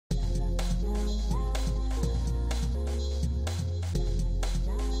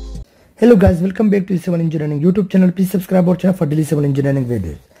Hello guys, welcome back to the Civil Engineering YouTube channel. Please subscribe our channel for daily civil engineering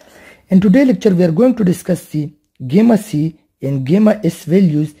videos. In today's lecture, we are going to discuss the gamma C and gamma S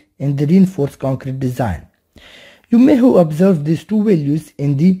values in the reinforced concrete design. You may have observed these two values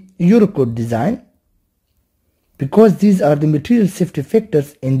in the Eurocode design because these are the material safety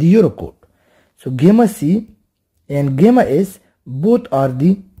factors in the Eurocode. So gamma C and gamma S both are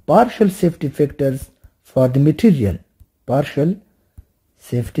the partial safety factors for the material, partial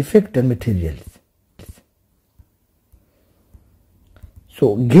safety factor materials.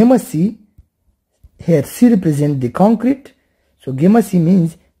 So gamma C, here C represents the concrete. So gamma C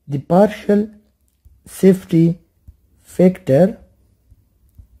means the partial safety factor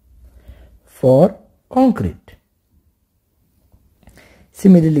for concrete.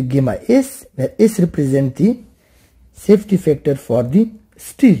 Similarly, gamma S, where S represents the safety factor for the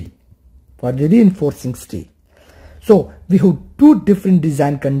steel, for the reinforcing steel. So we have two different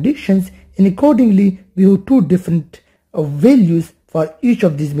design conditions, and accordingly we have two different values for each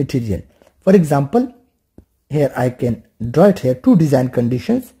of these material. For example, here I can draw it here, two design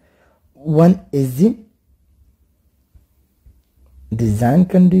conditions. One is the design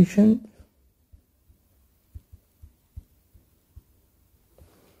condition.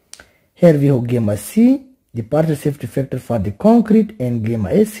 Here we have gamma C, the partial safety factor for the concrete, and gamma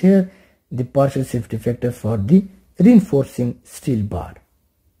S here, the partial safety factor for the reinforcing steel bar.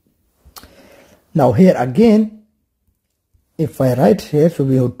 Now here again, if I write here, so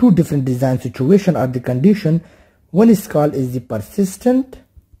we have two different design situation or the condition. One is called as the persistence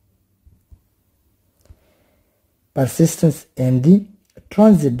and the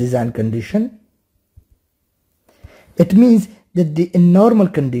transit design condition. It means that in normal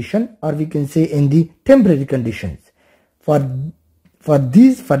condition, or we can say in the temporary conditions, for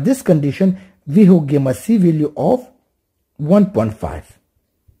this condition we have gamma C value of 1.5.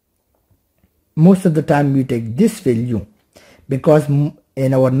 Most of the time we take this value because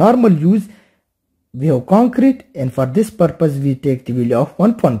in our normal use we have concrete, and for this purpose we take the value of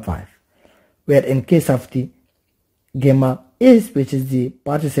 1.5, where in case of the gamma S, which is the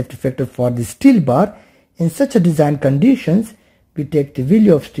partial safety factor for the steel bar, in such a design conditions we take the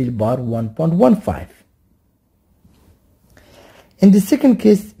value of steel bar 1.15. In the second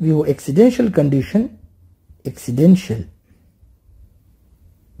case, we have accidental condition, accidental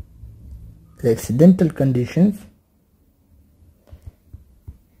conditions.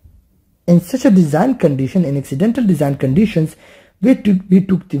 In such a design condition, in accidental design conditions, we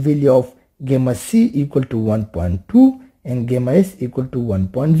took the value of gamma C equal to 1.2 and gamma S equal to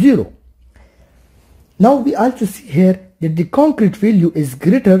 1.0. Now we also see here that the concrete value is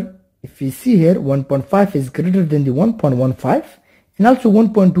greater. If we see here, 1.5 is greater than the 1.15, and also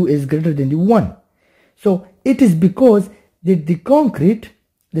 1.2 is greater than the 1. So it is because that the concrete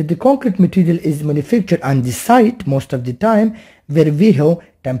material is manufactured on the site most of the time, where we have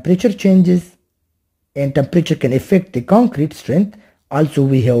temperature changes, and temperature can affect the concrete strength. Also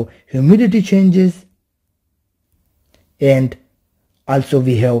we have humidity changes, and also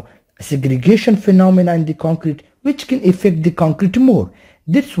we have segregation phenomena in the concrete, which can affect the concrete more.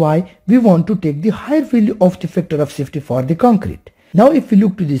 That's why we want to take the higher value of the factor of safety for the concrete. Now if we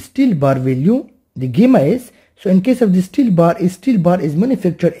look to the steel bar value, the gamma S, so in case of the steel bar is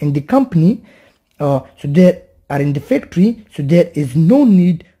manufactured in the company, so there are in the factory, so there is no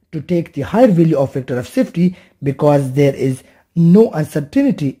need to take the higher value of factor of safety because there is no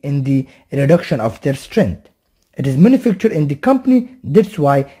uncertainty in the reduction of their strength. It is manufactured in the company, that's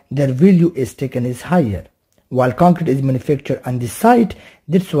why their value is taken as higher. While concrete is manufactured on the site,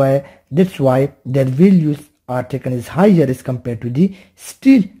 that's why their values are taken as higher as compared to the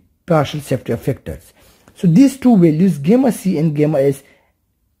steel partial safety factors. So these two values, gamma C and gamma S,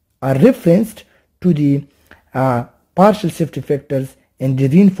 are referenced to the partial safety factors in the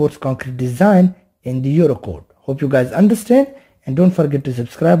reinforced concrete design in the Eurocode. Hope you guys understand, and don't forget to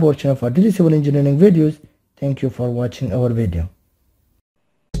subscribe our channel for daily civil engineering videos. Thank you for watching our video.